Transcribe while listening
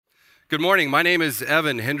Good morning. My name is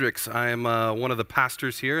Evan Hendricks. I am one of the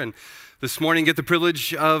pastors here, and this morning get the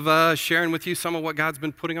privilege of sharing with you some of what God's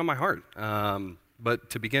been putting on my heart. But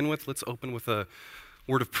to begin with, let's open with a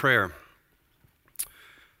word of prayer.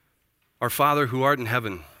 Our Father who art in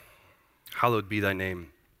heaven, hallowed be thy name.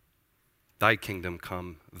 Thy kingdom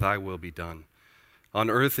come, thy will be done, on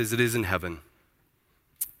earth as it is in heaven.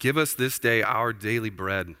 Give us this day our daily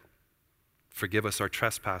bread. Forgive us our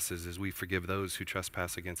trespasses as we forgive those who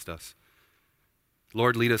trespass against us.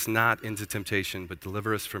 Lord, lead us not into temptation, but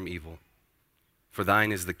deliver us from evil. For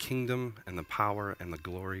thine is the kingdom and the power and the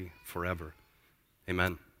glory forever.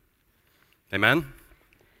 Amen. Amen?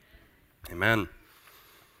 Amen.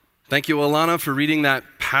 Thank you, Alana, for reading that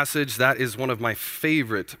passage. That is one of my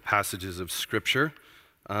favorite passages of Scripture.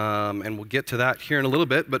 And we'll get to that here in a little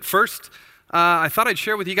bit. But first, I thought I'd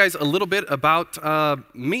share with you guys a little bit about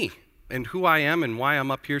me and who I am and why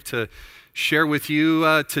I'm up here to share with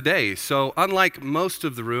you today. So unlike most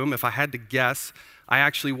of the room, if I had to guess, I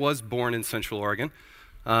actually was born in Central Oregon.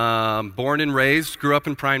 Born and raised, grew up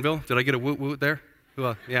in Prineville. Did I get a woot woot there?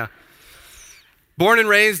 Yeah. Born and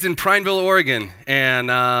raised in Prineville, Oregon.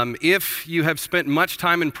 And if you have spent much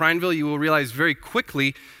time in Prineville, you will realize very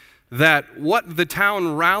quickly that what the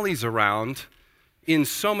town rallies around in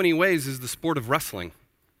so many ways is the sport of wrestling.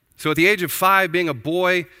 So at the age of 5, being a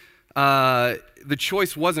boy, the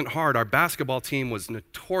choice wasn't hard. Our basketball team was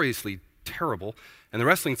notoriously terrible, and the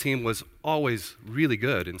wrestling team was always really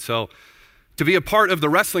good. And so to be a part of the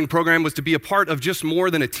wrestling program was to be a part of just more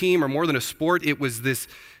than a team or more than a sport. It was this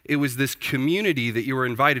community that you were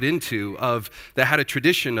invited into that had a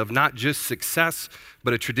tradition of not just success,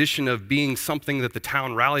 but a tradition of being something that the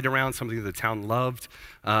town rallied around, something that the town loved.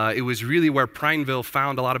 It was really where Prineville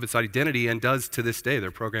found a lot of its identity and does to this day. Their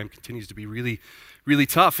program continues to be really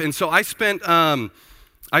tough. And so I spent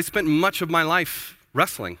much of my life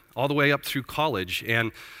wrestling all the way up through college.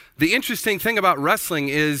 And the interesting thing about wrestling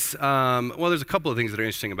is, there's a couple of things that are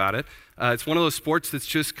interesting about it. It's one of those sports that's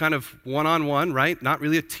just kind of one-on-one, right? Not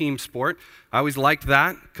really a team sport. I always liked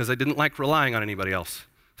that because I didn't like relying on anybody else,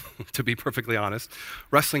 to be perfectly honest.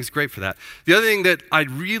 Wrestling's great for that. The other thing that I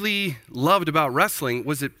really loved about wrestling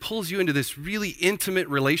was it pulls you into this really intimate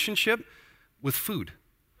relationship with food.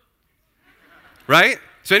 Right?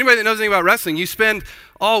 So anybody that knows anything about wrestling, you spend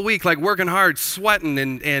all week like working hard, sweating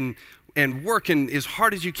and working as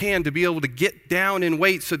hard as you can to be able to get down in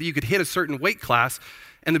weight so that you could hit a certain weight class.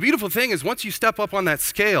 And the beautiful thing is once you step up on that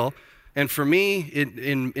scale, and for me,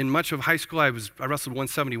 in much of high school, I wrestled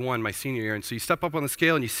 171 my senior year. And so you step up on the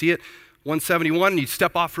scale and you see it, 171, and you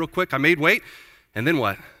step off real quick. I made weight. And then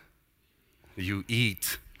what? You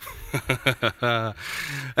eat.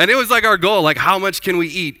 And it was like our goal, like how much can we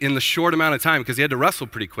eat in the short amount of time? Because you had to wrestle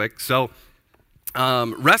pretty quick. So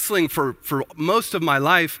wrestling for most of my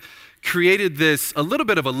life created a little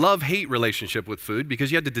bit of a love-hate relationship with food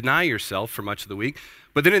because you had to deny yourself for much of the week.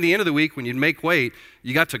 But then at the end of the week, when you'd make weight,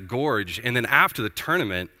 you got to gorge. And then after the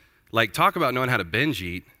tournament, like talk about knowing how to binge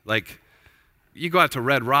eat. Like you go out to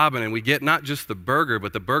Red Robin and we get not just the burger,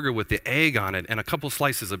 but the burger with the egg on it and a couple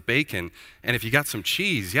slices of bacon. And if you got some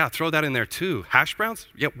cheese, yeah, throw that in there too. Hash browns?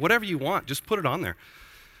 Yeah, whatever you want, just put it on there.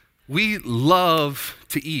 We love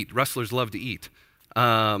to eat. Wrestlers love to eat.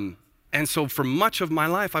 And so for much of my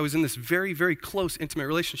life, I was in this very, very close, intimate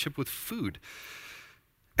relationship with food.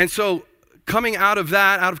 And so coming out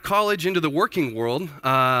of college into the working world,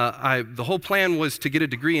 the whole plan was to get a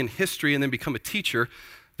degree in history and then become a teacher.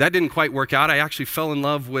 That didn't quite work out. I actually fell in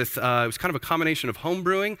love with, it was kind of a combination of home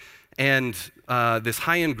brewing and this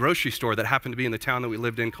high-end grocery store that happened to be in the town that we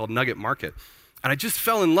lived in called Nugget Market. And I just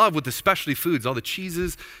fell in love with the specialty foods, all the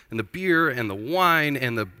cheeses and the beer and the wine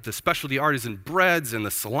and the specialty artisan breads and the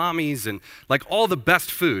salamis and like all the best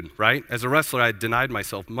food, right? As a wrestler, I denied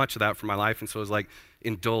myself much of that for my life. And so I was like,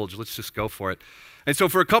 indulge, let's just go for it. And so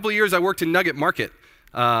for a couple of years, I worked in Nugget Market.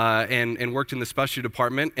 And worked in the specialty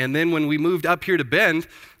department. And then when we moved up here to Bend,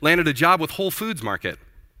 landed a job with Whole Foods Market.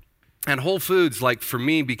 And Whole Foods, like for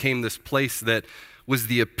me, became this place that was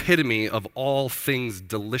the epitome of all things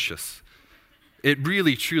delicious. It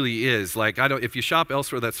really, truly is. Like, if you shop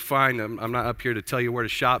elsewhere, that's fine. I'm not up here to tell you where to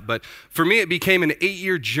shop. But for me, it became an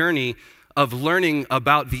 8-year journey of learning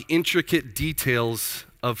about the intricate details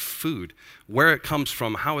of food, where it comes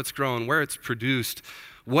from, how it's grown, where it's produced,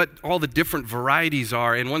 what all the different varieties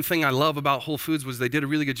are. And one thing I love about Whole Foods was they did a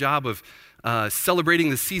really good job of celebrating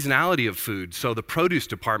the seasonality of food. So the produce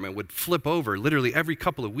department would flip over literally every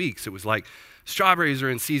couple of weeks. It was like strawberries are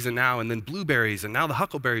in season now, and then blueberries, and now the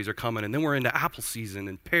huckleberries are coming, and then we're into apple season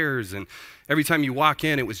and pears. And every time you walk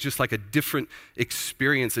in, it was just like a different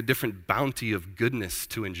experience, a different bounty of goodness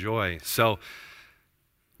to enjoy. So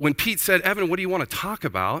when Pete said, Evan, what do you want to talk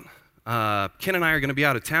about? Ken and I are going to be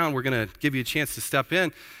out of town. We're going to give you a chance to step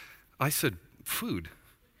in. I said, food,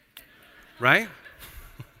 right?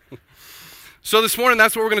 So this morning,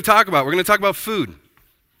 that's what we're going to talk about. We're going to talk about food.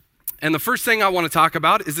 And the first thing I want to talk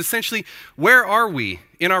about is essentially, where are we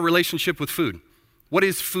in our relationship with food? What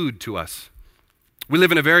is food to us? We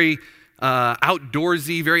live in a very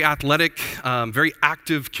outdoorsy, very athletic, very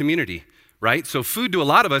active community, right? So food to a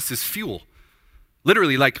lot of us is fuel.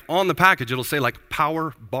 Literally, like on the package, it'll say like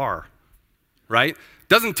power bar, right?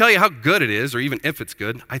 Doesn't tell you how good it is or even if it's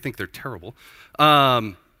good. I think they're terrible.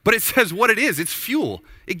 But it says what it is. It's fuel.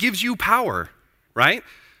 It gives you power, right?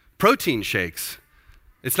 Protein shakes.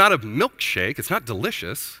 It's not a milkshake. It's not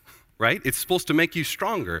delicious, right? It's supposed to make you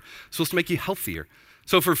stronger. It's supposed to make you healthier.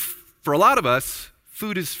 So for a lot of us,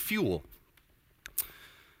 food is fuel.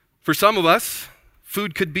 For some of us,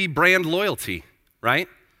 food could be brand loyalty, right?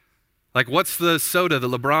 Like, what's the soda that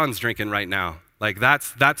LeBron's drinking right now? Like,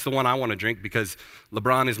 that's the one I want to drink because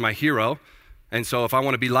LeBron is my hero. And so if I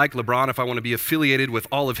want to be like LeBron, if I want to be affiliated with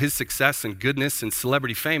all of his success and goodness and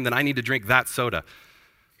celebrity fame, then I need to drink that soda.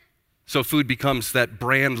 So food becomes that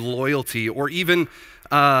brand loyalty or even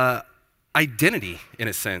identity in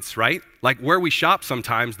a sense, right? Like where we shop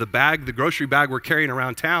sometimes, the grocery bag we're carrying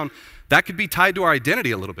around town, that could be tied to our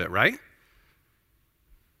identity a little bit, right?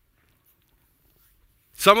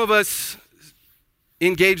 Some of us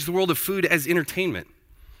engage the world of food as entertainment,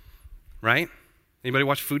 right? Anybody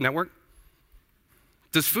watch Food Network?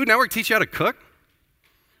 Does Food Network teach you how to cook?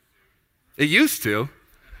 It used to.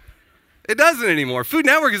 It doesn't anymore. Food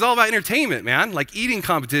Network is all about entertainment, man. Like eating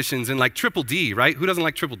competitions and like Triple D, right? Who doesn't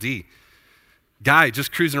like Triple D? Guy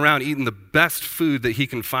just cruising around eating the best food that he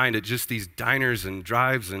can find at just these diners and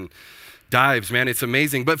drives and dives, man. It's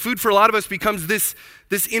amazing. But food for a lot of us becomes this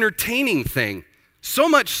entertaining thing. So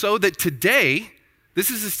much so that today,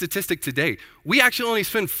 this is a statistic today, we actually only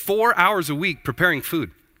spend 4 hours a week preparing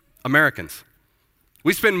food, Americans.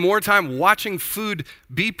 We spend more time watching food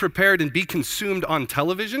be prepared and be consumed on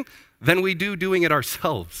television than we do doing it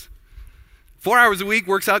ourselves. 4 hours a week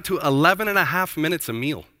works out to 11 and a half minutes a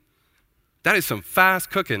meal. That is some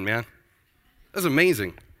fast cooking, man. That's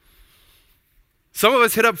amazing. Some of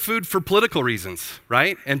us hit up food for political reasons,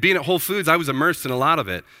 right? And being at Whole Foods, I was immersed in a lot of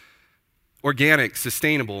it. Organic,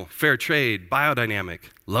 sustainable, fair trade, biodynamic,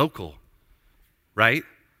 local, right?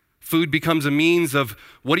 Food becomes a means of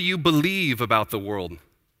what do you believe about the world?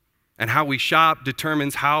 And how we shop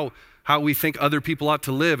determines how we think other people ought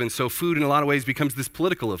to live. And so food in a lot of ways becomes this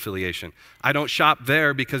political affiliation. I don't shop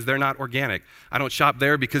there because they're not organic. I don't shop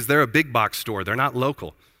there because they're a big box store. They're not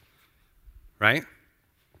local, right?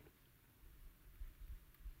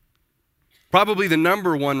 Probably the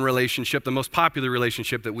number one relationship, the most popular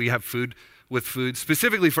relationship that we have with food,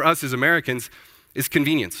 specifically for us as Americans, is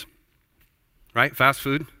convenience, right? Fast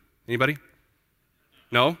food, anybody?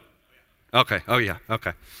 No? Okay, oh yeah,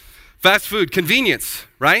 okay. Fast food, convenience,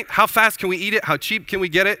 right? How fast can we eat it? How cheap can we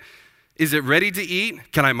get it? Is it ready to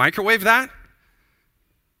eat? Can I microwave that?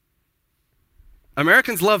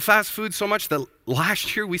 Americans love fast food so much that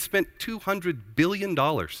last year we spent $200 billion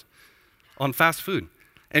on fast food.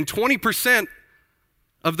 And 20%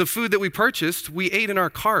 of the food that we purchased, we ate in our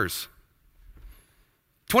cars.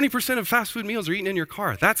 20% of fast food meals are eaten in your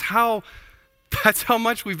car. That's how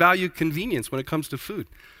much we value convenience when it comes to food.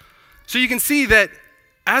 So you can see that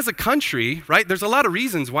as a country, right, there's a lot of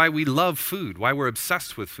reasons why we love food, why we're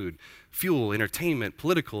obsessed with food. Fuel, entertainment,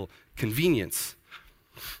 political, convenience.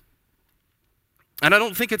 And I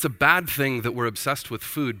don't think it's a bad thing that we're obsessed with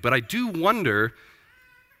food, but I do wonder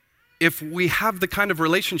if we have the kind of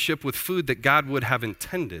relationship with food that God would have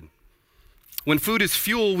intended. When food is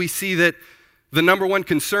fuel, we see that the number one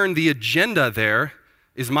concern, the agenda there,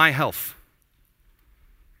 is my health.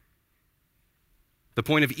 The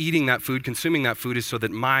point of eating that food, consuming that food, is so that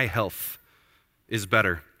my health is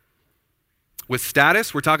better. With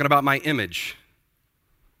status, we're talking about my image,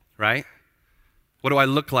 right? What do I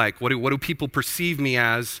look like? What do people perceive me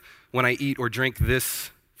as when I eat or drink this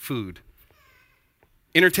food?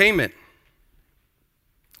 Entertainment,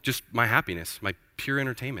 just my happiness, my pure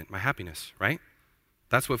entertainment, my happiness, right?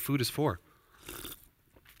 That's what food is for.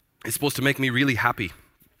 It's supposed to make me really happy.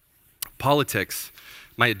 Politics,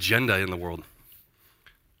 my agenda in the world,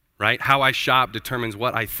 right? How I shop determines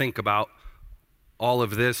what I think about all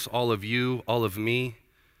of this, all of you, all of me.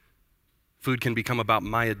 Food can become about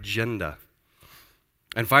my agenda.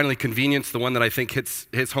 And finally, convenience, the one that I think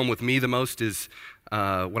hits home with me the most is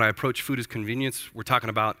when I approach food as convenience, we're talking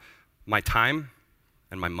about my time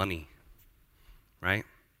and my money, right?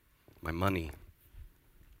 My money.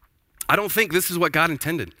 I don't think this is what God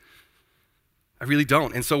intended. I really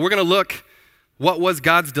don't. And so we're going to look, what was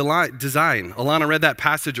God's design? Alana read that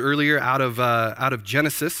passage earlier out of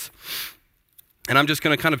Genesis. And I'm just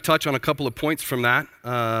going to kind of touch on a couple of points from that.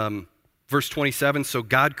 Verse 27, so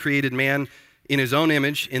God created man in his own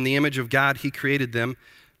image. In the image of God, he created them.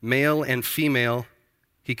 Male and female,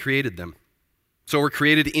 he created them. So we're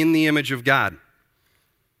created in the image of God.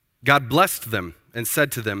 God blessed them and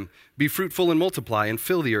said to them, be fruitful and multiply and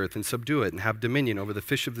fill the earth and subdue it and have dominion over the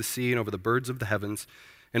fish of the sea and over the birds of the heavens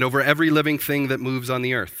and over every living thing that moves on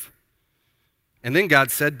the earth. And then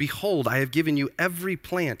God said, behold, I have given you every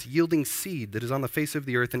plant yielding seed that is on the face of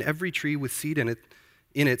the earth and every tree with seed in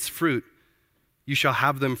its fruit. You shall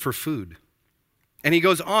have them for food. And he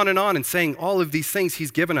goes on and saying all of these things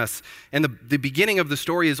he's given us. And the beginning of the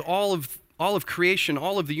story is all of creation,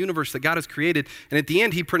 all of the universe that God has created. And at the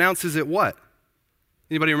end, he pronounces it what?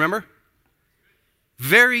 Anybody remember?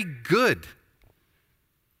 Very good.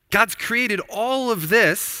 God's created all of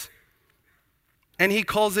this, and he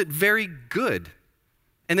calls it very good.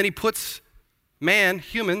 And then he puts man,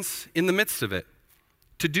 humans, in the midst of it.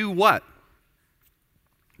 To do what?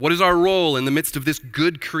 What is our role in the midst of this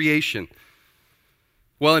good creation?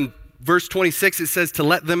 Well, in verse 26, it says to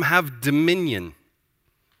let them have dominion.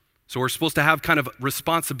 So we're supposed to have kind of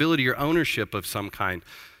responsibility or ownership of some kind.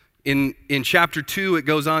 In chapter 2, it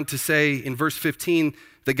goes on to say in verse 15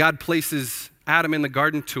 that God places Adam in the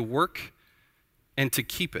garden to work and to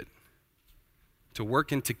keep it. To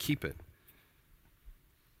work and to keep it.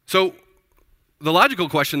 So the logical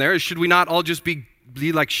question there is, should we not all just be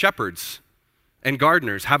like shepherds and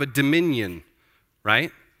gardeners, have a dominion,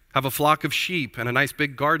 right? Have a flock of sheep and a nice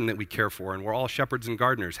big garden that we care for, and we're all shepherds and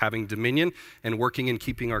gardeners, having dominion and working and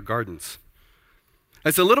keeping our gardens.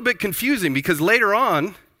 It's a little bit confusing because later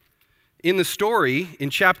on in the story, in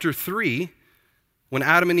chapter 3, when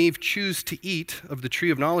Adam and Eve choose to eat of the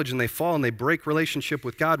tree of knowledge and they fall and they break relationship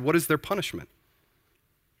with God, what is their punishment?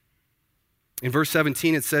 In verse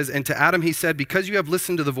 17 it says, and to Adam he said, because you have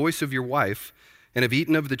listened to the voice of your wife and have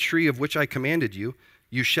eaten of the tree of which I commanded you,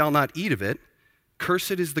 you shall not eat of it.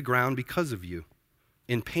 Cursed is the ground because of you.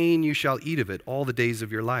 In pain you shall eat of it all the days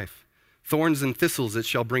of your life. Thorns and thistles it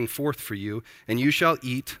shall bring forth for you, and you shall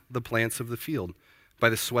eat the plants of the field. By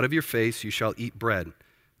the sweat of your face you shall eat bread,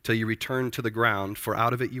 till you return to the ground, for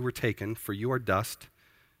out of it you were taken, for you are dust,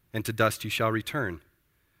 and to dust you shall return.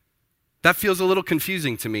 That feels a little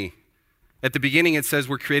confusing to me. At the beginning it says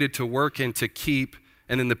we're created to work and to keep,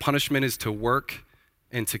 and then the punishment is to work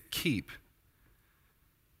and to keep.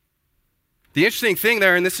 The interesting thing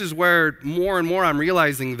there, and this is where more and more I'm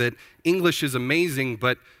realizing that English is amazing,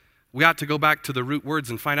 but we ought to go back to the root words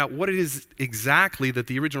and find out what it is exactly that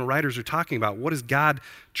the original writers are talking about. What is God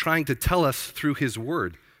trying to tell us through his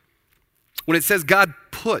word? When it says God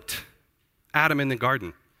put Adam in the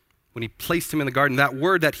garden, when he placed him in the garden, that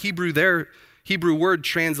word, that Hebrew word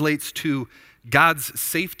translates to God's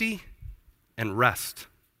safety and rest.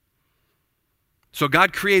 So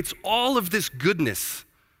God creates all of this goodness,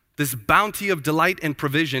 this bounty of delight and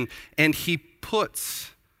provision, and he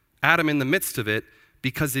puts Adam in the midst of it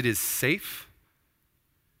because it is safe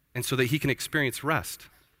and so that he can experience rest.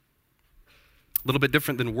 A little bit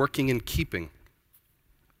different than working and keeping.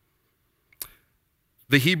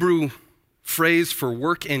 The Hebrew phrase for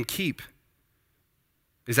work and keep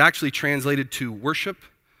is actually translated to worship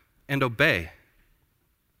and obey.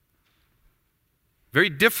 Very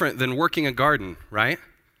different than working a garden, right?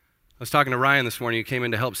 I was talking to Ryan this morning, who came in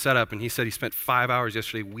to help set up, and he said he spent 5 hours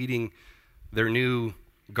yesterday weeding their new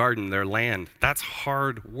garden, their land. That's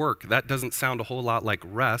hard work. That doesn't sound a whole lot like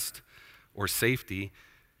rest or safety,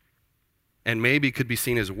 and maybe could be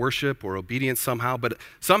seen as worship or obedience somehow, but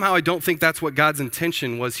somehow I don't think that's what God's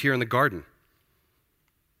intention was here in the garden.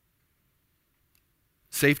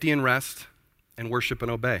 Safety and rest and worship and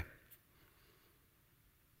obey.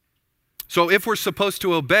 So if we're supposed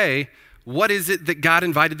to obey, what is it that God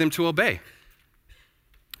invited them to obey?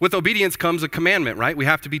 With obedience comes a commandment, right? We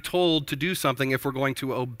have to be told to do something if we're going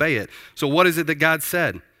to obey it. So what is it that God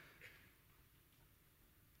said?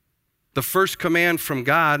 The first command from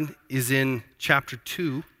God is in chapter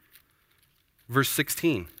 2, verse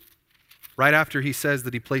 16. Right after he says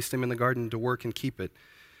that he placed him in the garden to work and keep it.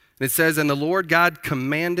 And it says, and the Lord God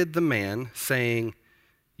commanded the man, saying,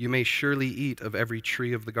 you may surely eat of every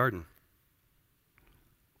tree of the garden.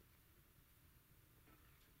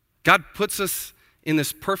 God puts us in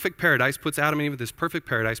this perfect paradise, puts Adam and Eve in this perfect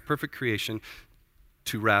paradise, perfect creation,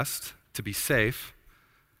 to rest, to be safe,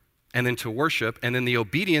 and then to worship. And then the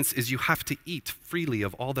obedience is you have to eat freely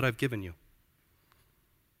of all that I've given you.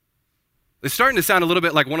 It's starting to sound a little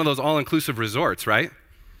bit like one of those all-inclusive resorts, right?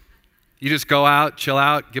 You just go out, chill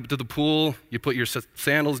out, get to the pool, you put your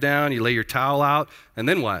sandals down, you lay your towel out, and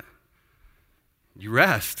then what? You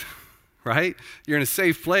rest, right? You're in a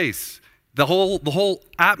safe place. The whole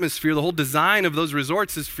atmosphere, the whole design of those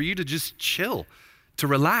resorts is for you to just chill, to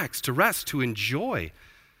relax, to rest, to enjoy.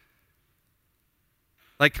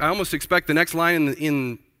 Like, I almost expect the next line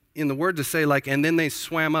in the word to say, like, and then they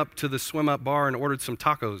swam up to the swim-up bar and ordered some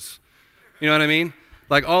tacos. You know what I mean?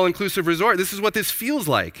 Like, all-inclusive resort. This is what this feels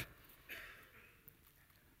like.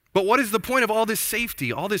 But what is the point of all this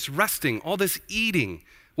safety, all this resting, all this eating?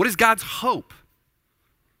 What is God's hope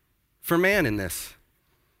for man in this?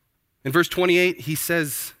 In verse 28, he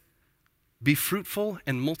says, be fruitful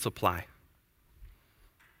and multiply.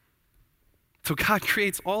 So God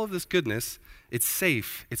creates all of this goodness. It's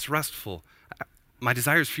safe, it's restful. My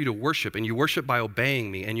desire is for you to worship, and you worship by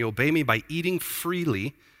obeying me, and you obey me by eating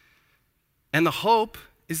freely. And the hope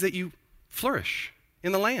is that you flourish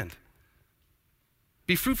in the land.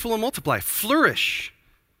 Be fruitful and multiply. Flourish.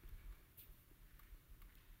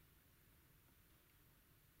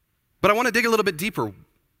 But I want to dig a little bit deeper.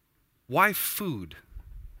 Why food?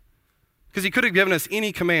 Because he could have given us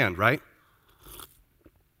any command, right?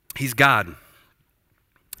 He's God.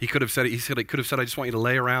 He could have said, I just want you to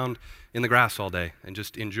lay around in the grass all day and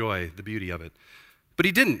just enjoy the beauty of it. But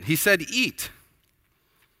he didn't. He said, eat.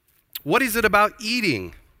 What is it about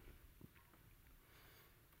eating?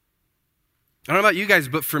 I don't know about you guys,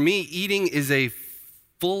 but for me, eating is a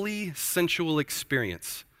fully sensual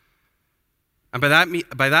experience. And by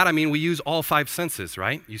that I mean we use all five senses,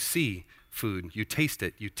 right? You see food, you taste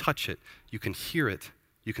it, you touch it, you can hear it,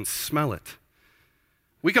 you can smell it.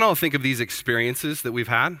 We can all think of these experiences that we've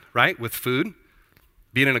had, right, with food,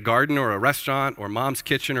 being in a garden or a restaurant or mom's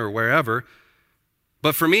kitchen or wherever.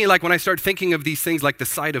 But for me, like when I start thinking of these things like the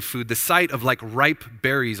sight of food, the sight of like ripe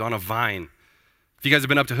berries on a vine. If you guys have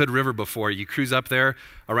been up to Hood River before, you cruise up there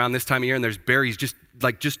around this time of year and there's berries just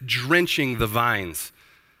drenching the vines.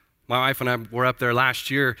 My wife and I were up there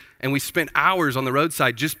last year and we spent hours on the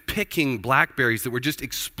roadside just picking blackberries that were just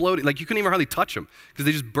exploding. Like you couldn't even hardly touch them because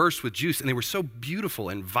they just burst with juice and they were so beautiful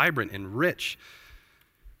and vibrant and rich.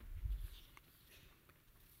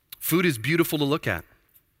 Food is beautiful to look at.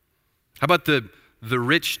 How about the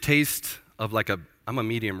rich taste of I'm a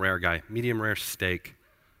medium rare guy, medium rare steak,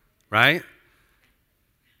 right?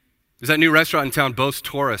 There's that new restaurant in town, Bo's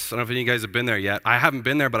Taurus. I don't know if any of you guys have been there yet. I haven't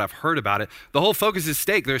been there, but I've heard about it. The whole focus is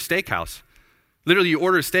steak. They're a steakhouse. Literally, you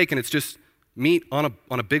order a steak, and it's just meat on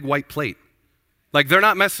a big white plate. Like, they're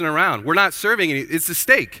not messing around. We're not serving any. It's a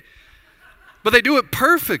steak. But they do it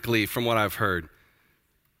perfectly, from what I've heard.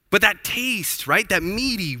 But that taste, right? That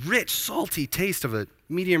meaty, rich, salty taste of a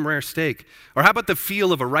medium rare steak. Or how about the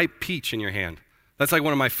feel of a ripe peach in your hand? That's like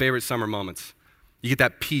one of my favorite summer moments. You get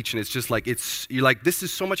that peach and it's just like, you're like, this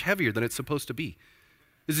is so much heavier than it's supposed to be.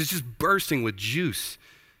 This is just bursting with juice.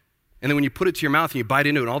 And then when you put it to your mouth and you bite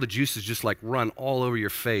into it and all the juices just like run all over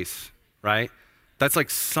your face, right? That's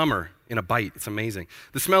like summer in a bite. It's amazing.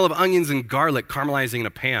 The smell of onions and garlic caramelizing in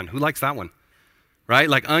a pan. Who likes that one? Right?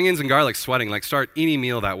 Like onions and garlic sweating. Like start any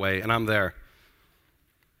meal that way and I'm there.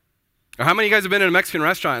 Or how many of you guys have been in a Mexican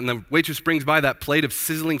restaurant and the waitress brings by that plate of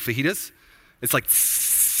sizzling fajitas? It's like,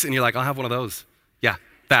 and you're like, I'll have one of those. Yeah,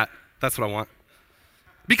 that's what I want.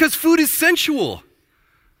 Because food is sensual,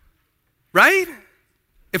 right?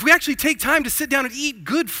 If we actually take time to sit down and eat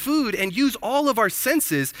good food and use all of our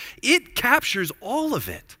senses, it captures all of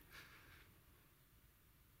it.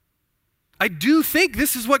 I do think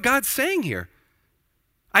this is what God's saying here.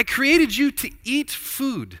 I created you to eat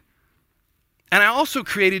food. And I also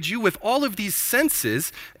created you with all of these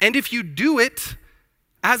senses, and if you do it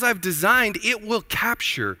as I've designed, it will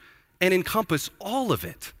capture and encompass all of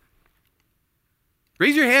it.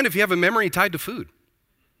 Raise your hand if you have a memory tied to food,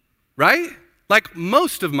 right? Like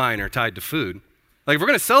most of mine are tied to food. Like if we're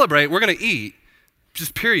gonna celebrate, we're gonna eat,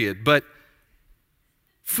 just period. But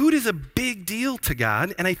food is a big deal to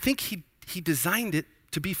God, and I think he designed it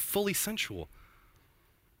to be fully sensual.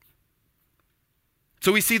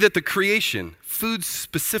 So we see that the creation, food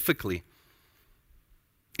specifically,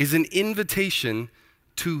 is an invitation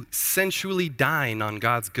to sensually dine on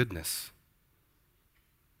God's goodness.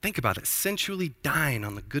 Think about it, sensually dine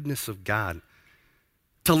on the goodness of God.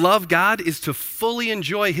 To love God is to fully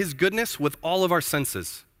enjoy his goodness with all of our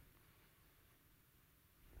senses.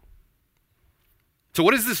 So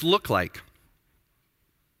what does this look like?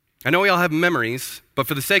 I know we all have memories, but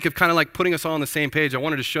for the sake of kind of like putting us all on the same page, I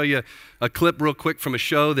wanted to show you a clip real quick from a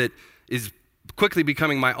show that is quickly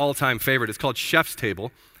becoming my all-time favorite. It's called Chef's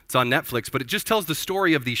Table. It's on Netflix, but it just tells the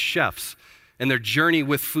story of these chefs. and their journey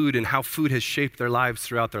with food and how food has shaped their lives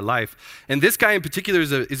throughout their life. And this guy in particular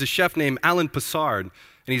is a chef named Alain Passard,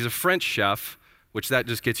 and he's a French chef, which that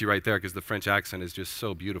just gets you right there because the French accent is just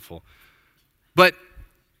so beautiful. But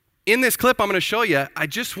in this clip I'm going to show you, I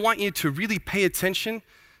just want you to really pay attention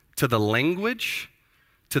to the language,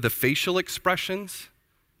 to the facial expressions,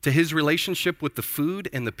 to his relationship with the food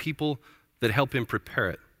and the people that help him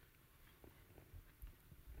prepare it.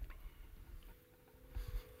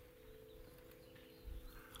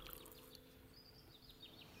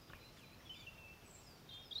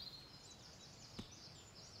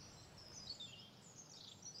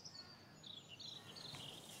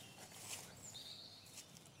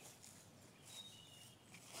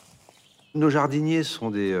 Nos jardiniers sont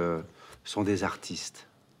des artistes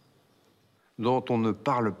dont on ne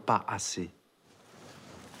parle pas assez.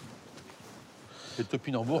 Les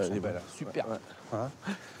topinambours sont belles, super. Ouais. Hein,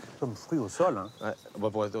 comme fruits au sol. Hein. Ouais.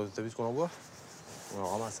 Bah, t'as vu ce qu'on en voit? On en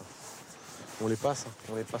ramasse. On les passe.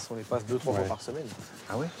 On les passe 2-3 fois par semaine.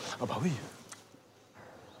 Ah ouais? Ah bah oui.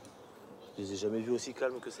 Je les ai jamais vus aussi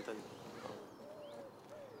calmes que cette année.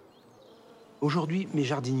 Aujourd'hui, mes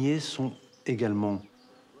jardiniers sont également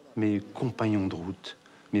mes compagnons de route,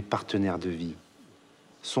 mes partenaires de vie.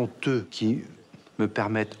 Sont eux qui me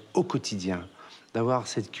permettent au quotidien d'avoir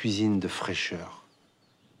cette cuisine de fraîcheur.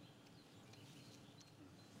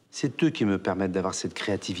 C'est eux qui me permettent d'avoir cette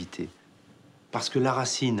créativité. Parce que la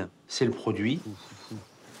racine, c'est le produit.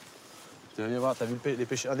 Tu viens voir, t'as vu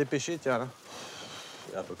un des pêchés, tiens là.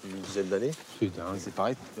 Il y a un peu plus d'une dizaine d'années. C'est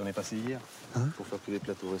pareil, on est passé hier. Hein? Pour faire tous les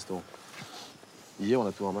plateaux au restaurant. Hier, on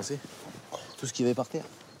a tout ramassé. Tout ce qu'il y avait par terre.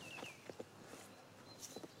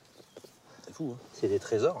 C'est fou, hein? C'est des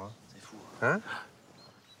trésors, hein? C'est fou. Hein?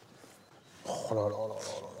 Oh là là là là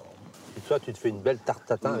là. Et toi, tu te fais une belle tarte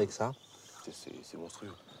tatin avec ça? C'est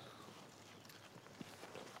monstrueux.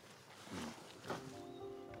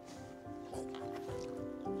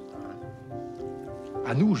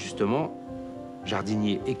 À nous, justement,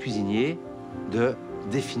 jardiniers et cuisiniers, de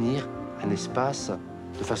définir un espace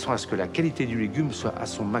de façon à ce que la qualité du légume soit à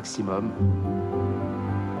son maximum.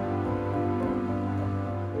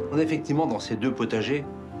 On a effectivement dans ces deux potagers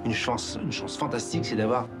une chance fantastique, c'est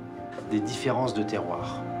d'avoir des différences de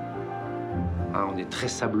terroir. Hein, on est très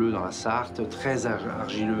sableux dans la Sarthe, très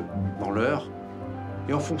argileux dans l'Eure.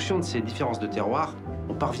 Et en fonction de ces différences de terroir,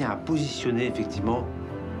 on parvient à positionner effectivement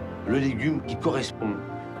le légume qui correspond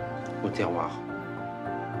au terroir.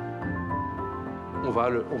 On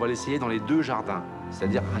va l'essayer dans les deux jardins,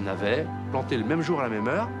 c'est-à-dire un navet, planté le même jour à la même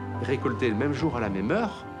heure, récolté le même jour à la même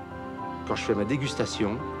heure. Quand je fais ma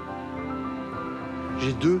dégustation,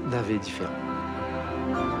 j'ai deux navets différents.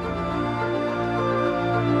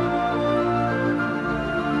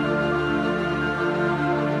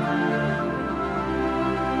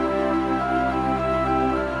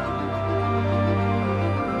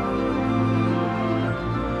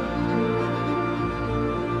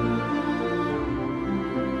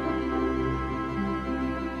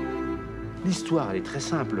 L'histoire, elle est très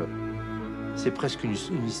simple. C'est presque une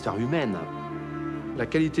histoire humaine. La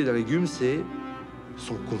qualité d'un légume, c'est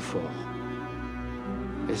son confort.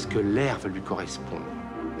 Est-ce que l'air va lui correspondre?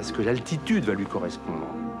 Est-ce que l'altitude va lui correspondre?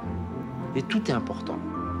 Et tout est important.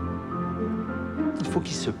 Il faut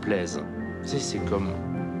qu'il se plaise. C'est comme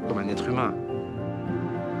un être humain.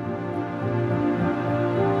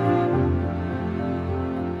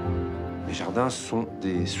 Les jardins sont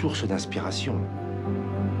des sources d'inspiration.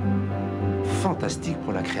 Fantastiques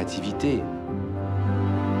pour la créativité.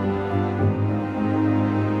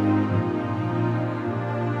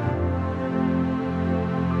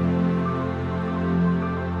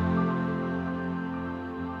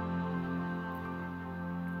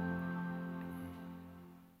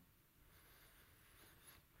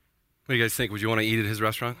 What do you guys think? Would you want to eat at his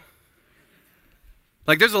restaurant?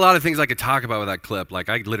 Like, there's a lot of things I could talk about with that clip. Like,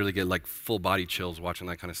 I literally get like full body chills watching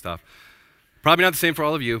that kind of stuff. Probably not the same for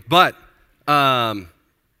all of you, but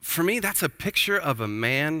for me, that's a picture of a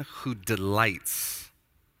man who delights.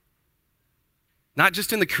 Not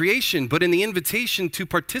just in the creation, but in the invitation to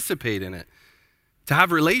participate in it, to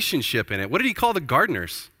have relationship in it. What did he call the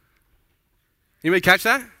gardeners? Anybody catch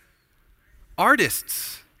that?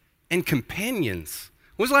 Artists and companions.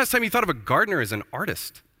 When was the last time you thought of a gardener as an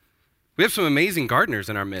artist? We have some amazing gardeners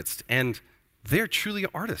in our midst, and they're truly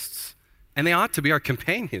artists. And they ought to be our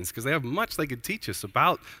companions because they have much they could teach us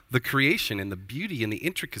about the creation and the beauty and the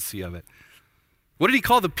intricacy of it. What did he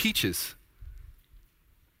call the peaches?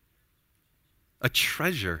 A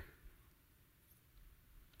treasure.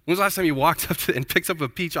 When was the last time you walked up to and picked up a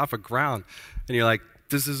peach off a ground and you're like,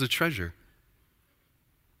 this is a treasure?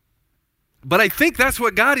 But I think that's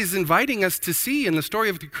what God is inviting us to see in the story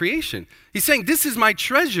of the creation. He's saying, this is my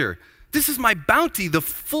treasure. This is my bounty, the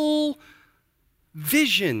full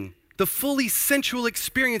vision, the fully sensual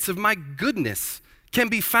experience of my goodness can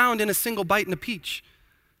be found in a single bite in a peach.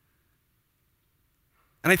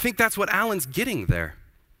 And I think that's what Alan's getting there.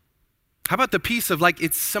 How about the piece of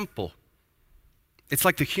it's simple? It's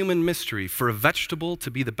like the human mystery. For a vegetable to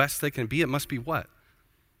be the best they can be, it must be what?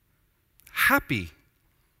 Happy.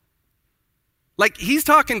 He's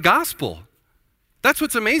talking gospel. That's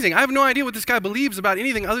what's amazing. I have no idea what this guy believes about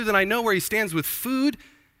anything other than I know where he stands with food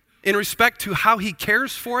in respect to how he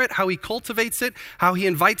cares for it, how he cultivates it, how he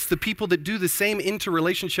invites the people that do the same into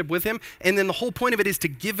relationship with him. And then the whole point of it is to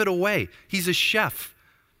give it away. He's a chef.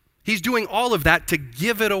 He's doing all of that to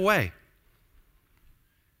give it away.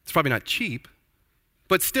 It's probably not cheap,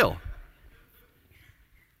 but still.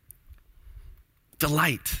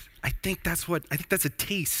 Delight. I think that's a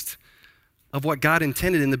taste of what God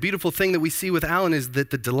intended. And the beautiful thing that we see with Alan is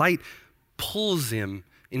that the delight pulls him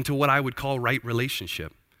into what I would call right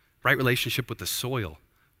relationship. Right relationship with the soil,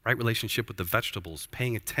 right relationship with the vegetables,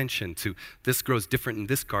 paying attention to this grows different in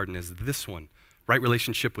this garden as this one, right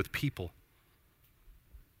relationship with people.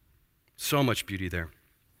 So much beauty there.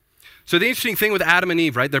 So the interesting thing with Adam and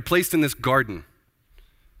Eve, right, they're placed in this garden.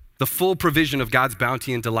 The full provision of God's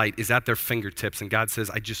bounty and delight is at their fingertips, and God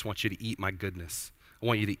says, I just want you to eat my goodness. I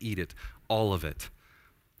want you to eat it, all of it.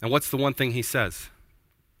 And what's the one thing he says?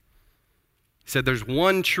 He said, there's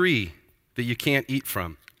one tree that you can't eat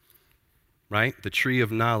from, right? The tree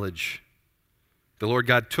of knowledge. The Lord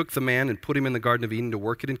God took the man and put him in the Garden of Eden to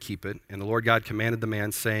work it and keep it. And the Lord God commanded the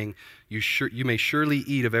man, saying, you may surely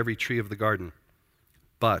eat of every tree of the garden,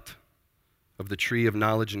 but of the tree of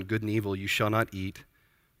knowledge and good and evil you shall not eat,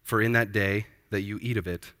 for in that day that you eat of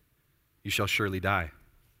it, you shall surely die.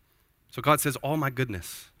 So God says, all my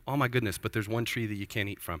goodness, but there's one tree that you can't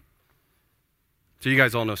eat from. So you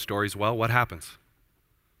guys all know stories well. What happens?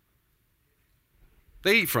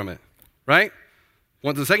 They eat from it, right?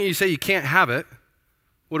 Once the second you say you can't have it,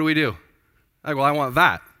 what do? I want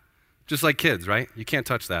that. Just like kids, right? You can't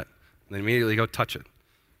touch that. And then immediately go touch it.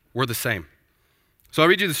 We're the same. So I'll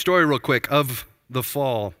read you the story real quick of the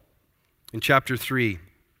fall in chapter 3.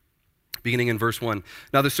 Beginning in verse 1.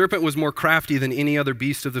 Now the serpent was more crafty than any other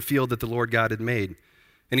beast of the field that the Lord God had made.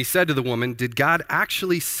 And he said to the woman, did God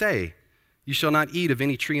actually say, you shall not eat of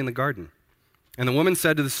any tree in the garden? And the woman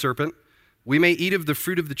said to the serpent, we may eat of the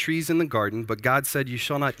fruit of the trees in the garden, but God said, you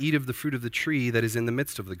shall not eat of the fruit of the tree that is in the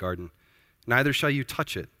midst of the garden. Neither shall you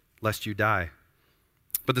touch it, lest you die.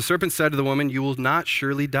 But the serpent said to the woman, you will not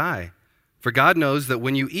surely die. For God knows that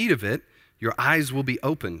when you eat of it, your eyes will be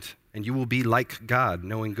opened, and you will be like God,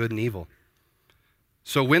 knowing good and evil.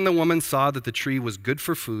 So when the woman saw that the tree was good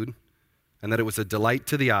for food, and that it was a delight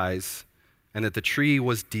to the eyes, and that the tree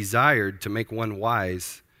was desired to make one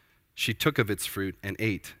wise, she took of its fruit and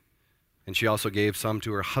ate. And she also gave some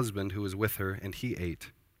to her husband who was with her, and he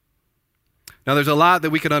ate. Now there's a lot that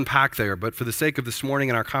we could unpack there, but for the sake of this morning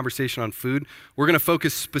and our conversation on food, we're going to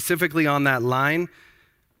focus specifically on that line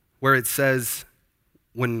where it says,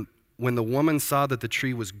 when the woman saw that the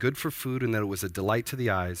tree was good for food and that it was a delight to the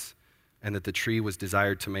eyes, and that the tree was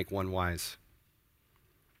desired to make one wise.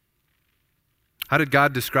 How did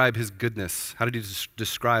God describe his goodness? How did he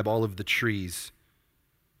describe all of the trees?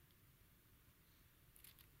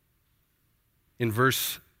 In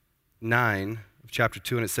verse 9 of chapter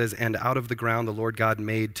 2, and it says, and out of the ground the Lord God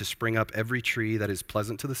made to spring up every tree that is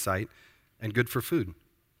pleasant to the sight and good for food.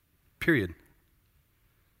 Period.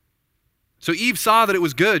 So Eve saw that it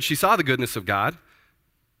was good. She saw the goodness of God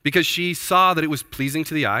because she saw that it was pleasing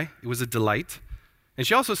to the eye. It was a delight. And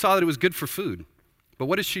she also saw that it was good for food. But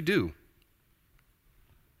what does she do?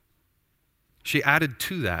 She added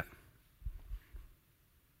to that.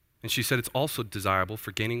 And she said it's also desirable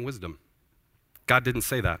for gaining wisdom. God didn't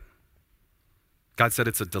say that. God said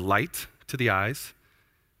it's a delight to the eyes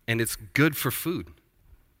and it's good for food.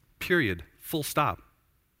 Period. Full stop.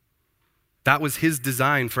 That was his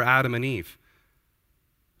design for Adam and Eve.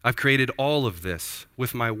 I've created all of this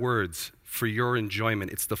with my words for your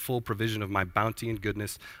enjoyment. It's the full provision of my bounty and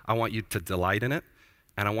goodness. I want you to delight in it,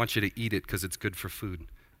 and I want you to eat it because it's good for food.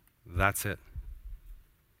 That's it.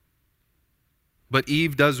 But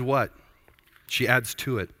Eve does what? She adds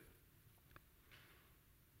to it.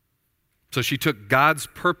 So she took God's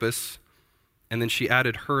purpose, and then she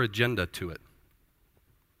added her agenda to it.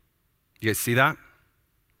 You guys see that?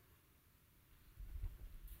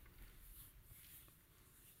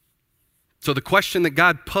 So the question that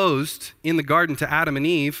God posed in the garden to Adam and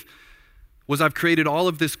Eve was, I've created all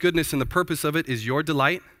of this goodness, and the purpose of it is your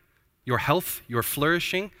delight, your health, your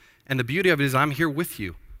flourishing, And the beauty of it is I'm here with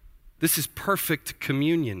you. This is perfect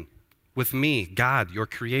communion with me, God, your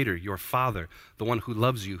creator, your Father, the one who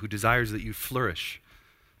loves you, who desires that you flourish.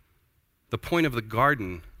 The point of the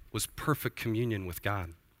garden was perfect communion with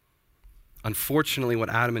God. Unfortunately, what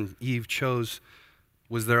Adam and Eve chose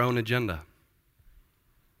was their own agenda.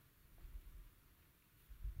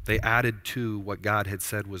 They added to what God had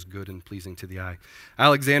said was good and pleasing to the eye.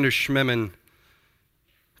 Alexander Schmemann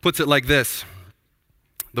puts it like this: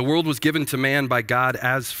 the world was given to man by God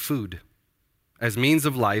as food, as means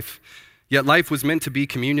of life, yet life was meant to be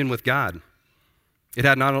communion with God. It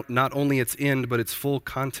had not only its end, but its full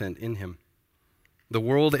content in him. The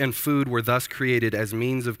world and food were thus created as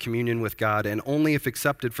means of communion with God, and only if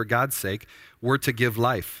accepted for God's sake were to give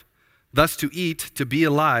life. Thus to eat, to be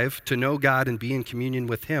alive, to know God and be in communion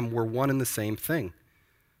with him were one and the same thing.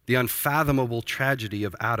 The unfathomable tragedy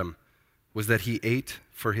of Adam was that he ate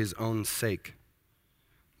for his own sake.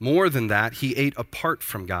 More than that, he ate apart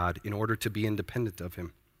from God in order to be independent of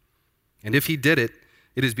him. And if he did it,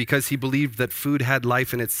 it is because he believed that food had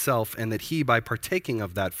life in itself and that he, by partaking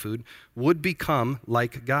of that food, would become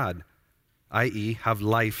like God, i.e., have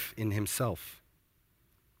life in himself.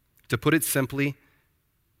 To put it simply,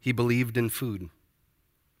 he believed in food.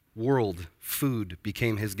 World, food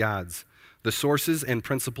became his gods, the sources and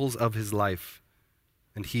principles of his life,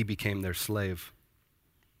 and he became their slave.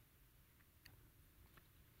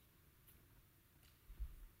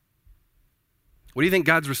 What do you think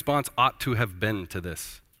God's response ought to have been to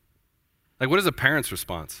this? Like, what is a parent's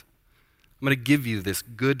response? I'm going to give you this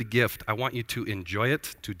good gift. I want you to enjoy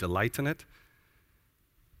it, to delight in it.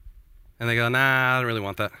 And they go, nah, I don't really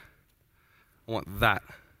want that. I want that.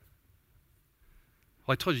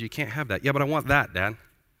 Well, I told you can't have that. Yeah, but I want that, Dad.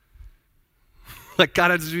 Like,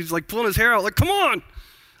 God is like pulling his hair out, like, come on.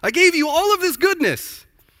 I gave you all of this goodness.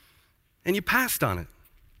 And you passed on it.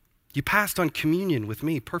 You passed on communion with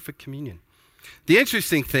me, perfect communion. The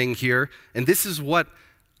interesting thing here, and this is what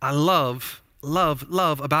I love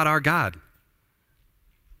about our God.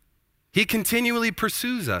 He continually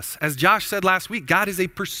pursues us. As Josh said last week, God is a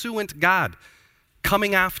pursuant God,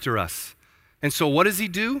 coming after us. And so what does he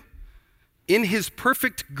do? In his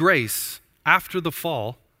perfect grace, after the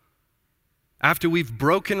fall, after we've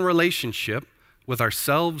broken relationship with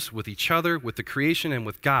ourselves, with each other, with the creation, and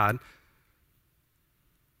with God,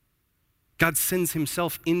 God sends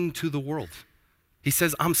himself into the world. He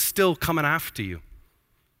says, I'm still coming after you.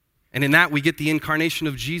 And in that, we get the incarnation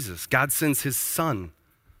of Jesus. God sends his Son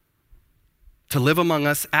to live among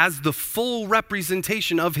us as the full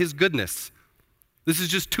representation of his goodness. This is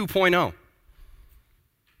just 2.0.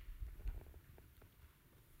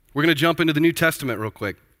 We're going to jump into the New Testament real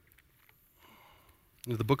quick.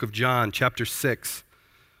 Into the book of John, chapter 6.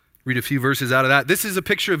 Read a few verses out of that. This is a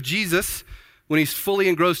picture of Jesus when he's fully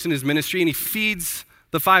engrossed in his ministry and he feeds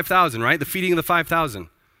the 5,000, right? The feeding of the 5,000.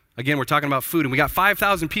 Again, we're talking about food. And we got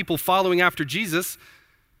 5,000 people following after Jesus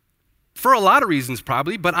for a lot of reasons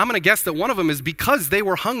probably, but I'm going to guess that one of them is because they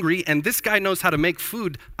were hungry and this guy knows how to make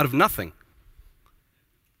food out of nothing.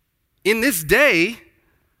 In this day,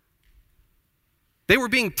 they were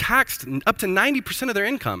being taxed up to 90% of their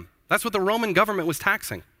income. That's what the Roman government was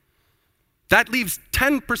taxing. That leaves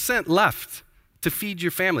 10% left to feed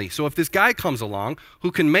your family. So if this guy comes along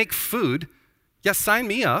who can make food, yes, sign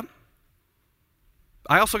me up.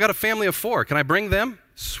 I also got a family of 4. Can I bring them?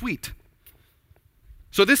 Sweet.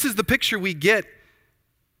 So this is the picture we get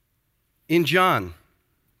in John.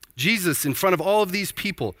 Jesus in front of all of these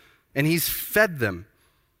people, and he's fed them.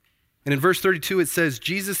 And in verse 32 it says,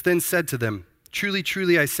 Jesus then said to them, truly,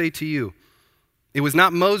 truly, I say to you, it was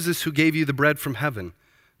not Moses who gave you the bread from heaven,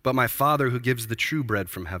 but my Father who gives the true bread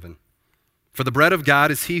from heaven. For the bread of God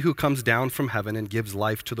is he who comes down from heaven and gives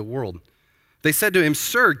life to the world. They said to him,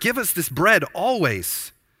 Sir, give us this bread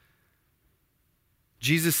always.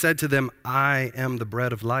 Jesus said to them, I am the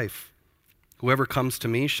bread of life. Whoever comes to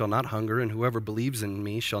me shall not hunger, and whoever believes in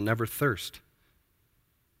me shall never thirst.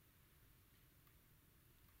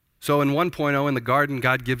 So in 1.0 in the garden,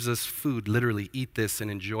 God gives us food, literally, eat this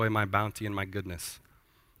and enjoy my bounty and my goodness.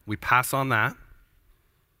 We pass on that.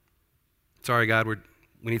 Sorry, God, we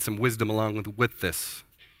need some wisdom along with this.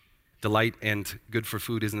 Delight and good for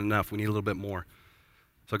food isn't enough. We need a little bit more.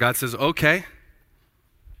 So God says, okay,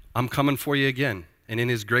 I'm coming for you again. And in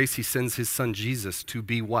his grace, he sends his son Jesus to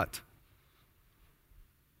be what?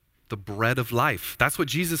 The bread of life. That's what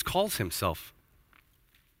Jesus calls himself.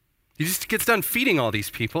 He just gets done feeding all these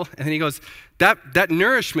people, and then he goes, that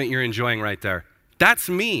nourishment you're enjoying right there, that's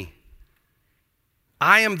me.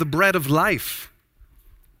 I am the bread of life.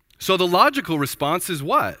 So the logical response is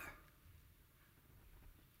what?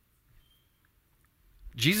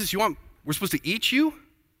 Jesus, we're supposed to eat you?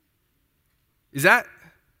 Is that,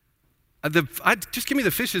 just give me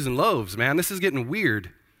the fishes and loaves, man. This is getting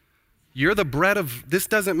weird. You're the bread of, this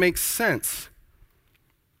doesn't make sense.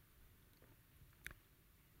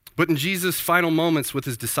 But in Jesus' final moments with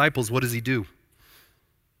his disciples, what does he do?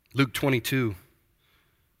 Luke 22,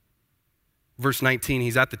 verse 19,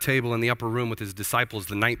 he's at the table in the upper room with his disciples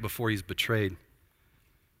the night before he's betrayed.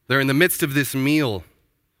 They're in the midst of this meal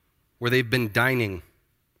where they've been dining.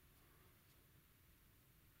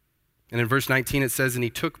 And in verse 19 it says, and he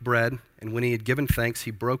took bread, and when he had given thanks,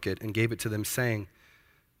 he broke it and gave it to them, saying,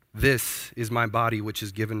 this is my body which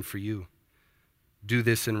is given for you. Do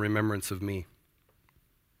this in remembrance of me.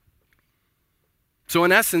 So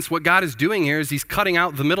in essence, what God is doing here is he's cutting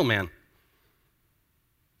out the middleman.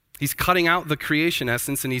 He's cutting out the creation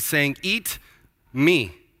essence, and he's saying, eat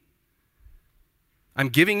me. I'm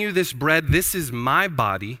giving you this bread. This is my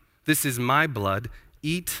body. This is my blood.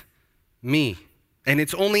 Eat me. And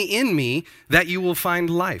it's only in me that you will find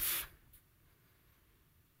life.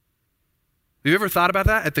 Have you ever thought about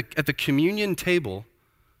that? At the communion table,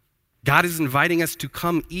 God is inviting us to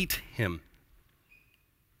come eat him.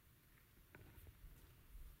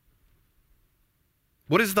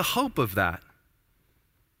 What is the hope of that?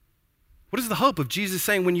 What is the hope of Jesus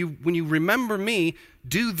saying, when you remember me,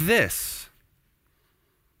 do this?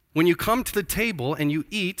 When you come to the table and you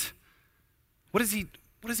eat, what is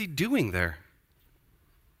he doing there?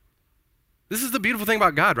 This is the beautiful thing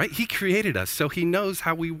about God, right? He created us, so he knows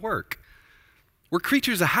how we work. We're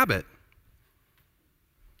creatures of habit,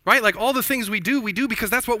 right? Like all the things we do because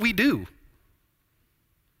that's what we do.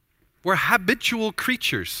 We're habitual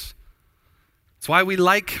creatures. It's why we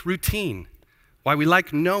like routine, why we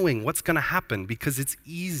like knowing what's going to happen, because it's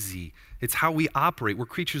easy. It's how we operate. We're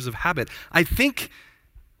creatures of habit. I think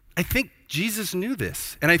Jesus knew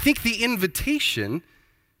this, and I think the invitation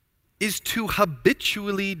is to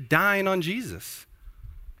habitually dine on Jesus.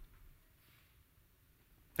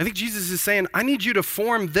 I think Jesus is saying, I need you to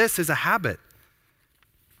form this as a habit.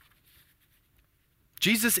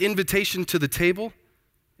 Jesus' invitation to the table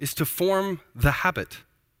is to form the habit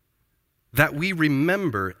that we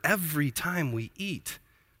remember every time we eat,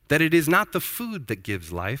 that it is not the food that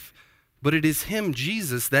gives life, but it is him,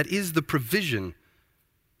 Jesus, that is the provision.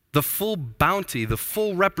 The full bounty, the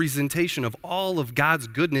full representation of all of God's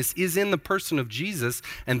goodness is in the person of Jesus,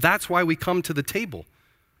 and that's why we come to the table.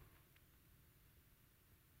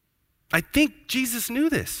 I think Jesus knew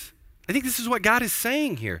this. I think this is what God is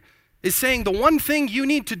saying here. Is saying the one thing you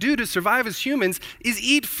need to do to survive as humans is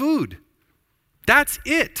eat food. That's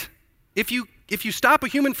it. If you stop a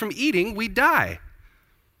human from eating, we die.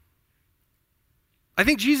 I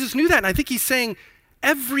think Jesus knew that, and I think he's saying,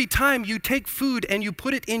 every time you take food and you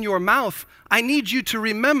put it in your mouth, I need you to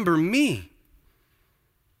remember me.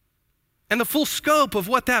 And the full scope of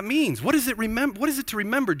what that means. What is it to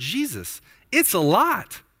remember Jesus? It's a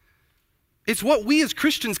lot. It's what we as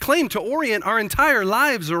Christians claim to orient our entire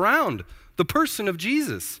lives around, the person of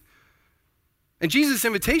Jesus. And Jesus'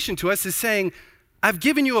 invitation to us is saying, I've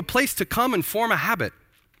given you a place to come and form a habit.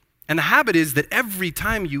 And the habit is that every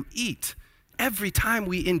time you eat, every time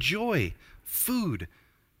we enjoy food,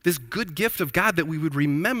 this good gift of God, that we would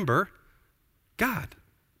remember God,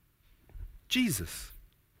 Jesus.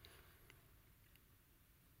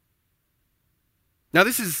 Now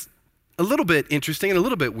this is a little bit interesting and a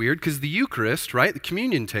little bit weird, because the Eucharist, right, the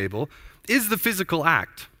communion table, is the physical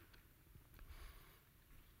act.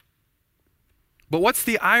 But what's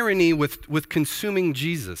the irony with consuming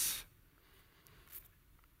Jesus?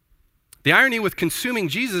 The irony with consuming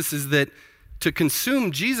Jesus is that to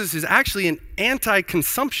consume Jesus is actually an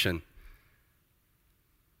anti-consumption.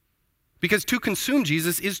 Because to consume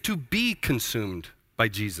Jesus is to be consumed by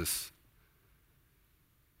Jesus.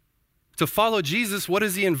 To follow Jesus, what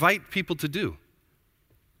does he invite people to do?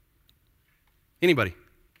 Anybody?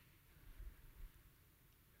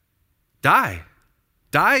 Die.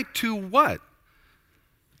 Die to what?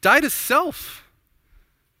 Die to self.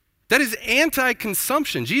 That is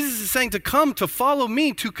anti-consumption. Jesus is saying to come, to follow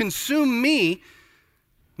me, to consume me,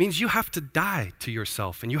 means you have to die to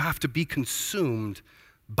yourself and you have to be consumed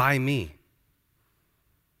by me.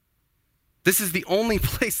 This is the only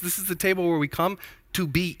place, this is the table where we come to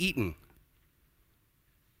be eaten.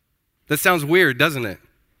 That sounds weird, doesn't it?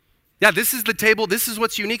 Yeah, this is the table. This is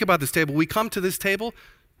what's unique about this table. We come to this table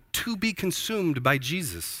to be consumed by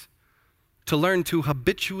Jesus, to learn to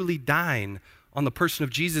habitually dine on the person of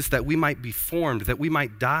Jesus, that we might be formed, that we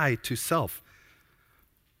might die to self.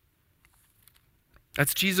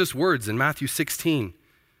 That's Jesus' words in Matthew 16.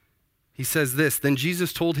 He says this, then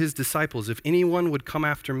Jesus told his disciples, if anyone would come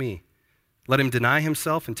after me, Let him deny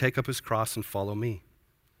himself and take up his cross and follow me.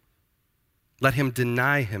 Let him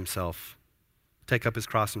deny himself, take up his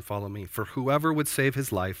cross and follow me. For whoever would save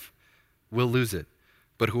his life will lose it,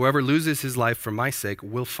 but whoever loses his life for my sake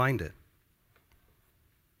will find it.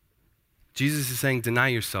 Jesus is saying, deny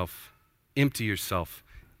yourself, empty yourself,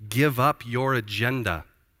 give up your agenda.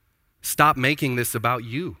 Stop making this about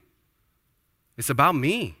you. It's about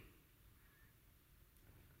me.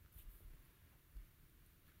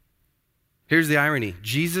 Here's the irony.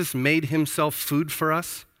 Jesus made himself food for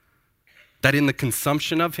us, that in the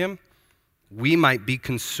consumption of him, we might be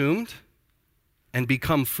consumed and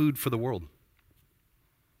become food for the world.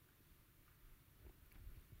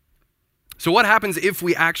 So what happens if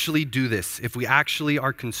we actually do this, if we actually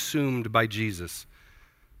are consumed by Jesus?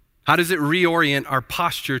 How does it reorient our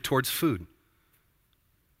posture towards food?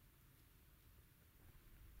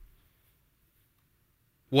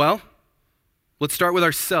 Well, let's start with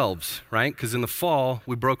ourselves, right? Because in the fall,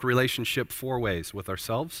 we broke a relationship 4 ways: with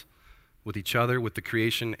ourselves, with each other, with the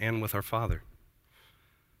creation, and with our Father.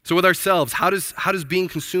 So with ourselves, how does being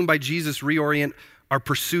consumed by Jesus reorient our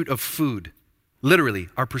pursuit of food? Literally,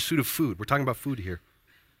 our pursuit of food. We're talking about food here.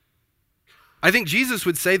 I think Jesus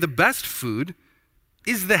would say the best food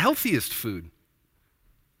is the healthiest food.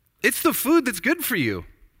 It's the food that's good for you.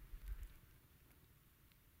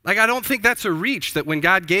 Like, I don't think that's a reach, that when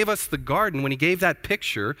God gave us the garden, when he gave that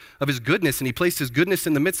picture of his goodness and he placed his goodness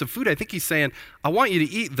in the midst of food, I think he's saying, I want you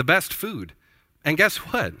to eat the best food. And guess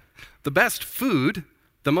what? The best food,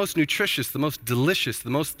 the most nutritious, the most delicious, the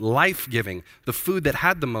most life-giving, the food that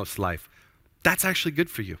had the most life, that's actually good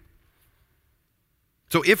for you.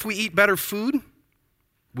 So if we eat better food,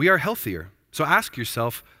 we are healthier. So ask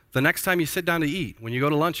yourself, the next time you sit down to eat, when you go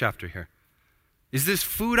to lunch after here, is this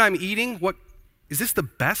food I'm eating, is this the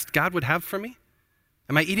best God would have for me?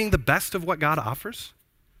 Am I eating the best of what God offers?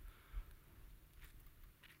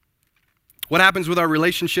 What happens with our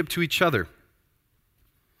relationship to each other?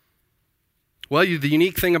 Well, the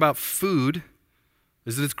unique thing about food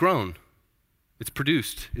is that it's grown, it's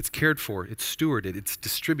produced, it's cared for, it's stewarded, it's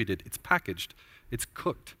distributed, it's packaged, it's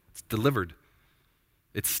cooked, it's delivered,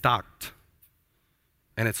 it's stocked,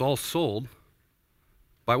 and it's all sold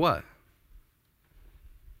by what?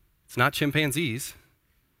 It's not chimpanzees,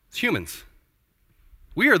 it's humans.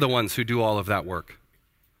 We are the ones who do all of that work.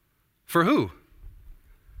 For who?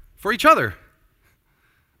 For each other.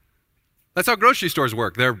 That's how grocery stores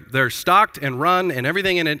work. They're stocked and run, and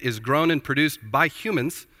everything in it is grown and produced by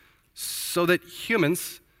humans so that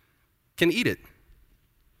humans can eat it.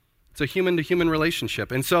 It's a human-to-human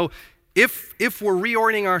relationship. And so if we're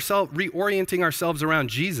reorienting ourselves around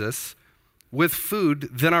Jesus with food,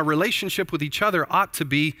 then our relationship with each other ought to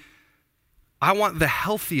be, I want the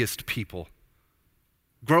healthiest people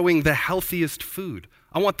growing the healthiest food.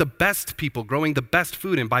 I want the best people growing the best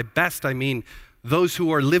food. And by best, I mean those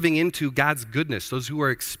who are living into God's goodness, those who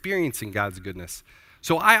are experiencing God's goodness.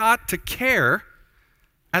 So I ought to care,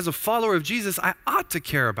 as a follower of Jesus, I ought to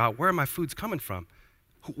care about where my food's coming from.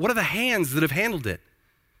 What are the hands that have handled it?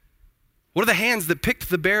 What are the hands that picked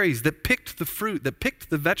the berries, that picked the fruit, that picked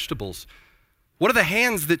the vegetables? What are the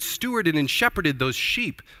hands that stewarded and shepherded those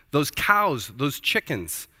sheep, those cows, those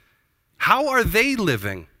chickens? How are they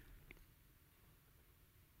living?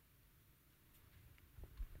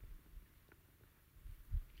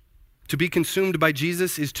 To be consumed by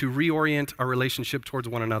Jesus is to reorient our relationship towards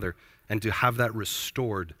one another and to have that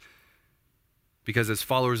restored. Because as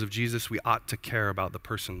followers of Jesus, we ought to care about the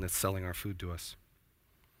person that's selling our food to us.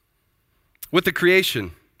 With the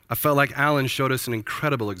creation, I felt like Alan showed us an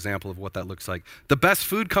incredible example of what that looks like. The best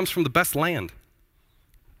food comes from the best land,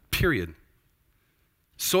 period.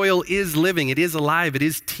 Soil is living, it is alive, it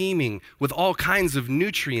is teeming with all kinds of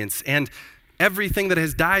nutrients, and everything that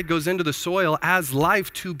has died goes into the soil as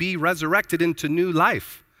life to be resurrected into new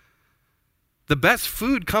life. The best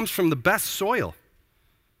food comes from the best soil.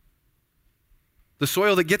 The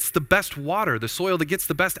soil that gets the best water, the soil that gets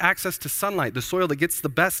the best access to sunlight, the soil that gets the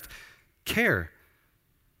best care.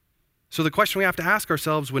 So the question we have to ask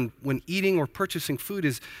ourselves when eating or purchasing food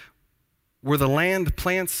is, were the land,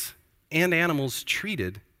 plants, and animals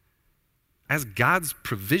treated as God's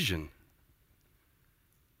provision?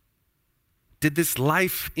 Did this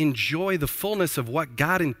life enjoy the fullness of what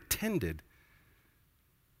God intended?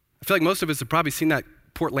 I feel like most of us have probably seen that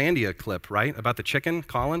Portlandia clip, right? About the chicken,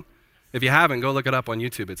 Colin. If you haven't, go look it up on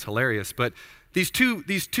YouTube. It's hilarious. But these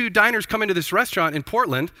two diners come into this restaurant in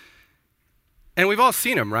Portland, and we've all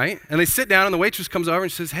seen them, right? And they sit down, and the waitress comes over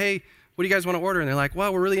and says, "Hey, what do you guys want to order?" And they're like,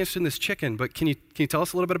 "Well, we're really interested in this chicken, but can you tell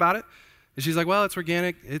us a little bit about it?" And she's like, "Well, it's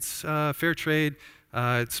organic, it's fair trade,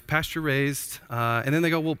 it's pasture raised." And then they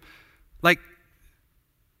go, "Well, Like,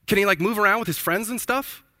 can he like move around with his friends and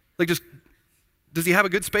stuff? Like just, does he have a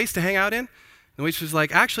good space to hang out in? And the waitress was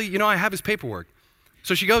like, actually, you know, I have his paperwork.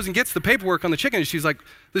 So she goes and gets the paperwork on the chicken, and she's like,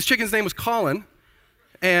 this chicken's name was Colin,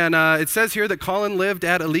 and it says here that Colin lived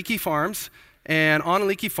at Aliki Farms, and on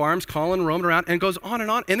Aliki Farms, Colin roamed around, and goes on.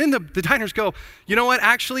 And then the diners go, you know what,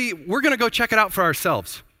 actually, we're going to go check it out for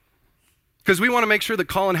ourselves, because we want to make sure that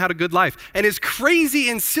Colin had a good life. And as crazy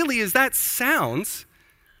and silly as that sounds,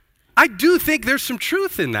 I do think there's some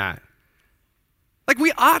truth in that. Like,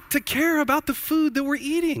 we ought to care about the food that we're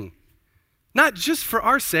eating. Not just for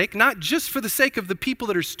our sake, not just for the sake of the people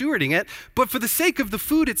that are stewarding it, but for the sake of the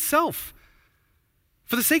food itself.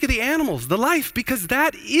 For the sake of the animals, the life, because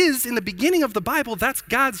that is, in the beginning of the Bible, that's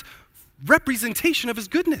God's representation of his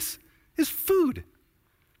goodness, his food.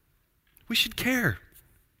 We should care.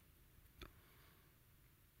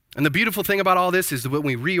 And the beautiful thing about all this is that when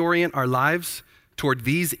we reorient our lives toward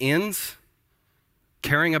these ends,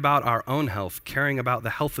 caring about our own health, caring about the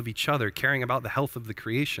health of each other, caring about the health of the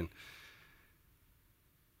creation,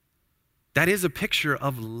 that is a picture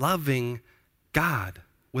of loving God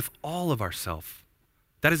with all of ourself.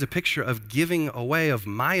 That is a picture of giving away of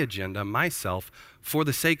my agenda, myself, for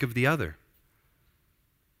the sake of the other.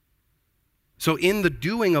 So in the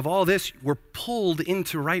doing of all this, we're pulled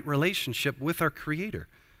into right relationship with our Creator.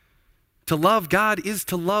 To love God is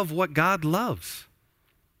to love what God loves.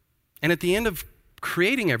 And at the end of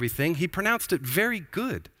creating everything, he pronounced it very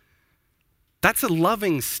good. That's a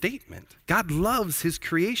loving statement. God loves his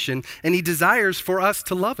creation, and he desires for us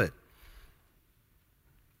to love it.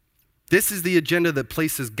 This is the agenda that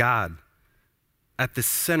places God at the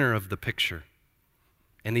center of the picture.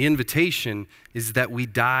 And the invitation is that we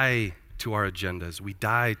die to our agendas. We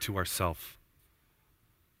die to ourselves.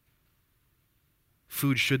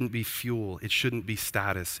 Food shouldn't be fuel. It shouldn't be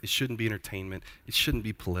status. It shouldn't be entertainment. It shouldn't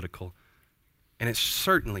be political. And it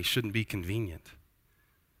certainly shouldn't be convenient.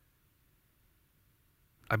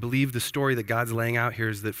 I believe the story that God's laying out here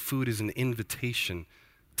is that food is an invitation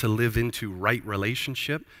to live into right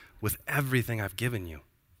relationship with everything I've given you.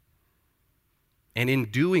 And in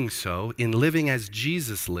doing so, in living as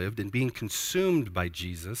Jesus lived and being consumed by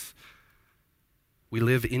Jesus, we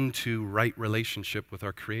live into right relationship with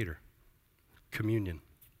our Creator, communion.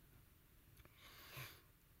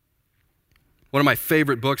 One of my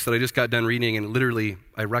favorite books that I just got done reading, and literally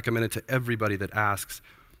I recommend it to everybody that asks,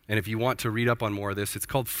 and if you want to read up on more of this, it's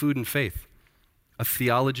called Food and Faith, A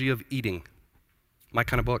Theology of Eating. My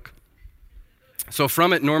kind of book. So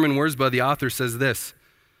from it, Norman Wurzba, the author, says this: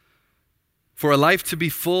 for a life to be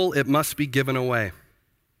full, it must be given away.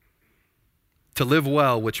 To live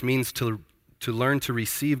well, which means to learn to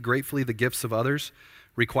receive gratefully the gifts of others,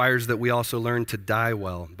 requires that we also learn to die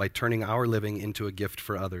well by turning our living into a gift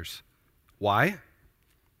for others. Why?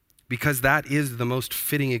 Because that is the most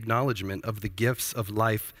fitting acknowledgement of the gifts of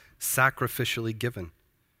life sacrificially given,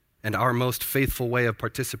 and our most faithful way of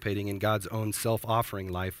participating in God's own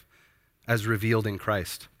self-offering life as revealed in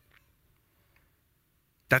Christ.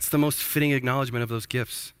 That's the most fitting acknowledgement of those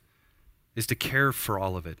gifts, is to care for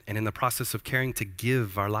all of it, and in the process of caring, to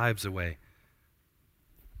give our lives away,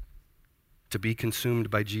 to be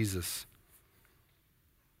consumed by Jesus.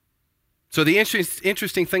 So the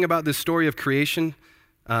interesting thing about this story of creation,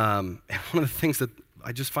 and one of the things that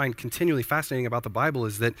I just find continually fascinating about the Bible,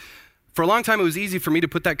 is that for a long time it was easy for me to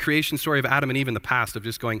put that creation story of Adam and Eve in the past, of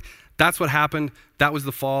just going, that's what happened, that was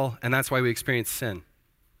the fall, and that's why we experienced sin.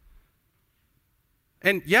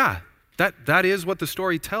 And yeah, that is what the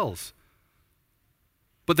story tells.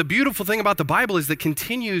 But the beautiful thing about the Bible is that it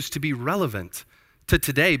continues to be relevant to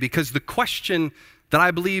today, because the question that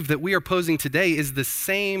I believe that we are posing today is the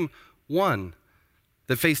same one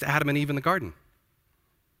that faced Adam and Eve in the garden.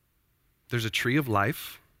 There's a tree of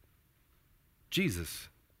life, Jesus.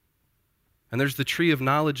 And there's the tree of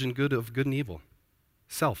knowledge and good and evil,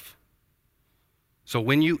 self. So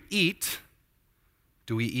when you eat,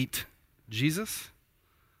 do we eat Jesus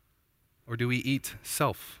or do we eat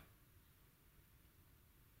self?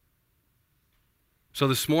 So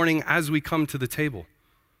this morning, as we come to the table,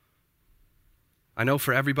 I know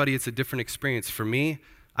for everybody it's a different experience. For me,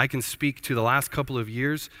 I can speak to the last couple of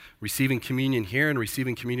years, receiving communion here and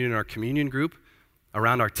receiving communion in our communion group,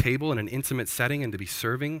 around our table in an intimate setting, and to be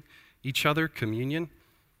serving each other communion.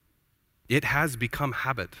 It has become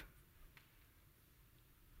habit.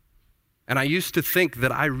 And I used to think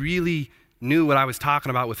that I really knew what I was talking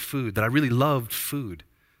about with food, that I really loved food.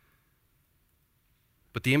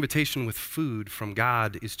 But the invitation with food from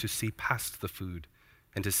God is to see past the food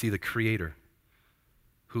and to see the Creator,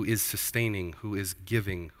 who is sustaining, who is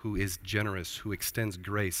giving, who is generous, who extends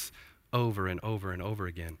grace over and over and over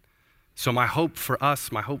again. So my hope for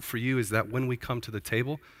us, my hope for you is that when we come to the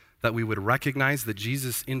table, that we would recognize that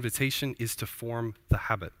Jesus' invitation is to form the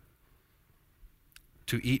habit,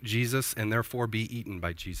 to eat Jesus and therefore be eaten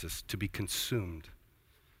by Jesus, to be consumed,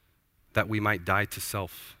 that we might die to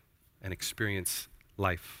self and experience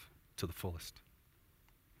life to the fullest.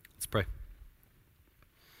 Let's pray.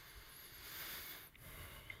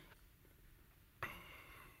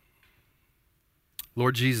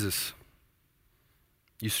 Lord Jesus,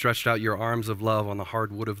 you stretched out your arms of love on the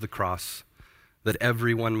hard wood of the cross that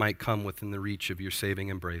everyone might come within the reach of your saving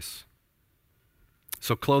embrace.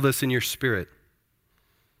 So clothe us in your Spirit,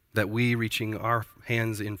 that we, reaching our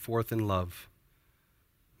hands in forth in love,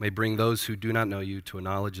 may bring those who do not know you to a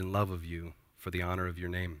knowledge and love of you for the honor of your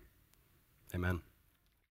name. Amen.